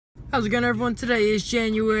How's it going, everyone? Today is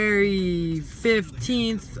January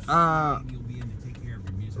 15th.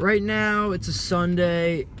 Right now it's a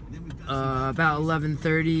Sunday, about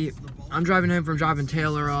 11:30. I'm driving home from dropping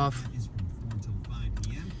Taylor off.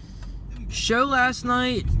 Show last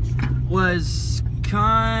night was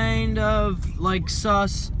kind of like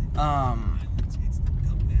sus.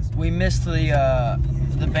 We missed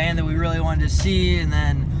the band that we really wanted to see, and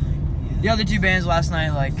then the other two bands last night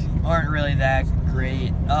aren't really that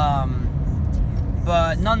great.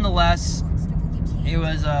 But nonetheless, it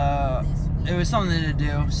was something to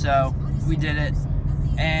do, so we did it.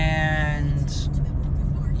 And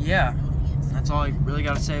yeah, that's all I really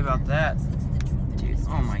got to say about that. Dude,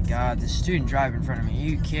 oh my god, this student driving in front of me. Are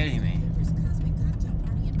you kidding me?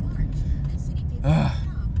 Ugh.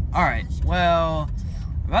 Alright, well,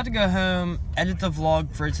 I'm about to go home, edit the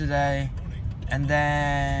vlog for today, and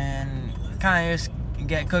then kind of just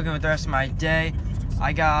get cooking with the rest of my day.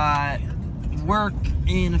 I got work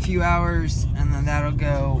in a few hours, and then that'll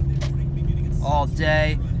go all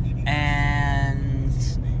day, and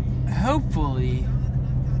hopefully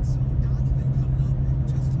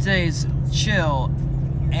today's chill,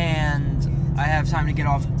 and I have time to get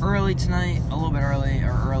off early tonight, a little bit early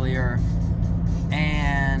or earlier,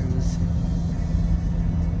 and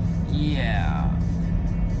yeah,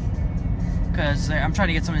 because I'm trying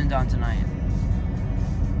to get something done tonight.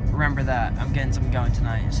 Remember that, I'm getting something going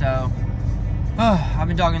tonight. So, I've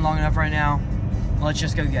been talking long enough right now. Let's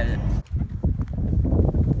just go get it.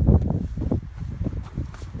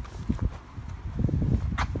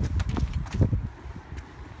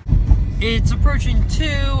 It's approaching 2.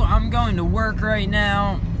 I'm going to work right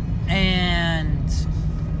now, and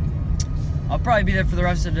I'll probably be there for the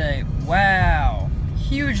rest of the day. Wow,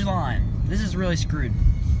 huge line. This is really screwed.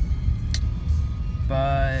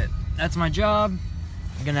 But that's my job.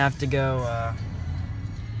 I'm gonna have to go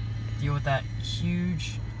deal with that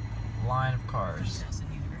huge line of cars.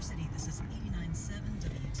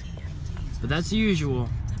 But that's the usual.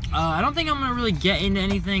 I don't think I'm gonna really get into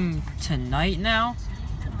anything tonight now,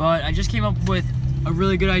 but I just came up with a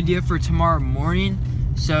really good idea for tomorrow morning,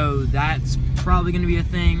 so that's probably gonna be a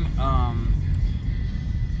thing.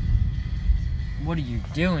 What are you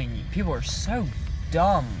doing? People are so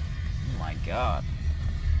dumb. Oh my god.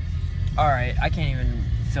 Alright, I can't even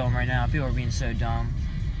film right now. People are being so dumb.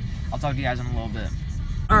 I'll talk to you guys in a little bit.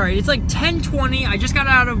 Alright, it's like 10:20. I just got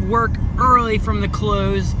out of work early from the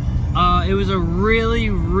close. It was a really,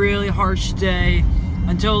 really harsh day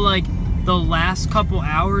until like the last couple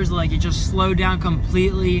hours. Like, it just slowed down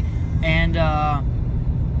completely, and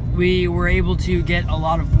we were able to get a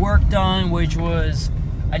lot of work done, which was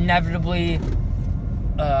inevitably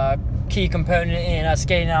key component in us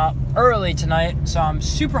getting out early tonight, so I'm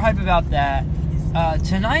super hyped about that.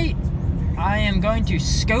 Tonight, I am going to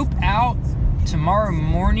scope out tomorrow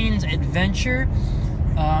morning's adventure.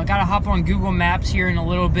 Gotta hop on Google Maps here in a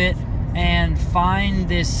little bit and find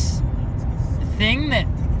this thing that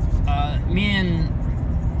me and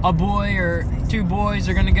a boy or two boys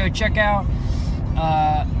are gonna go check out.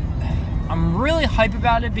 I'm really hyped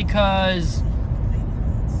about it because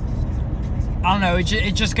I don't know, it's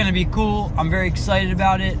just gonna be cool. I'm very excited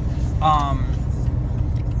about it.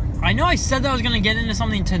 I know I said that I was gonna get into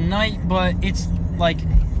something tonight, but it's like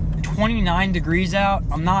 29 degrees out.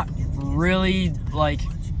 I'm not really like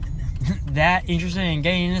that interested in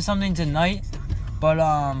getting into something tonight, but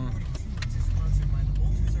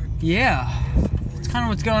yeah, it's kind of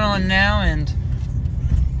what's going on now, and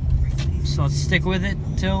so let's stick with it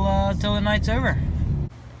till the night's over.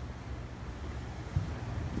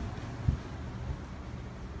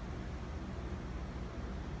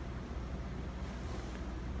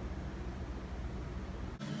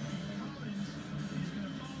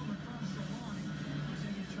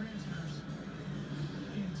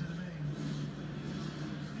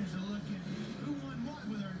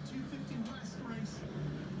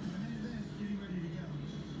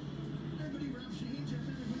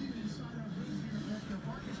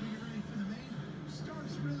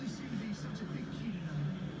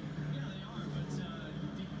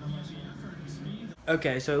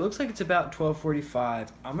 Okay, so it looks like it's about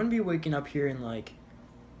 12:45. I'm gonna be waking up here in like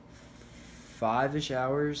 5-ish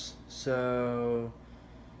hours, so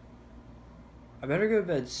I better go to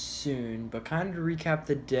bed soon. But kind of to recap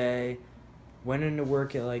the day, went into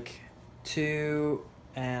work at like 2,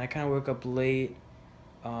 and I kind of woke up late.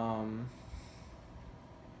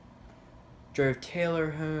 Drove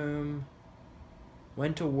Taylor home,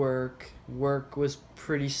 went to work. Work was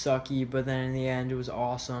pretty sucky, but then in the end it was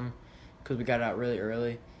awesome because we got out really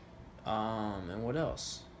early. And what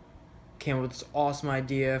else? Came up with this awesome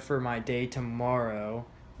idea for my day tomorrow,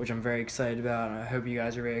 which I'm very excited about, and I hope you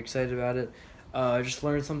guys are very excited about it. I just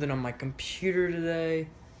learned something on my computer today.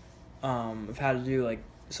 I've had to do like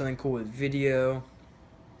something cool with video.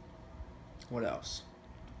 What else?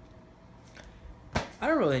 I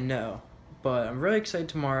don't really know, but I'm really excited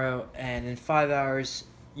tomorrow, and in 5 hours,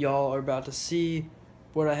 y'all are about to see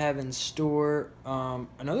what I have in store.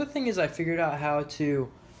 Another thing is I figured out how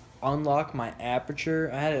to unlock my aperture.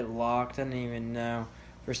 I had it locked, I didn't even know,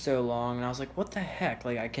 for so long, and I was like, what the heck?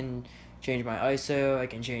 Like, I can change my ISO, I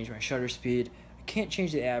can change my shutter speed, I can't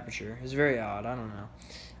change the aperture. It's very odd, I don't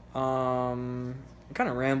know. I'm kind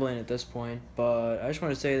of rambling at this point, but I just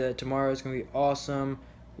want to say that tomorrow is going to be awesome.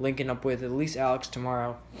 Linking up with at least Alex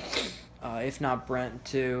tomorrow, if not Brent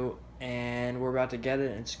too, and we're about to get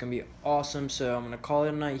it, and it's going to be awesome. So I'm going to call it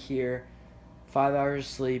a night here. 5 hours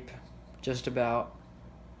of sleep, just about,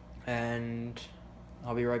 and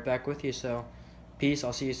I'll be right back with you. So peace,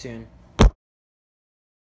 I'll see you soon.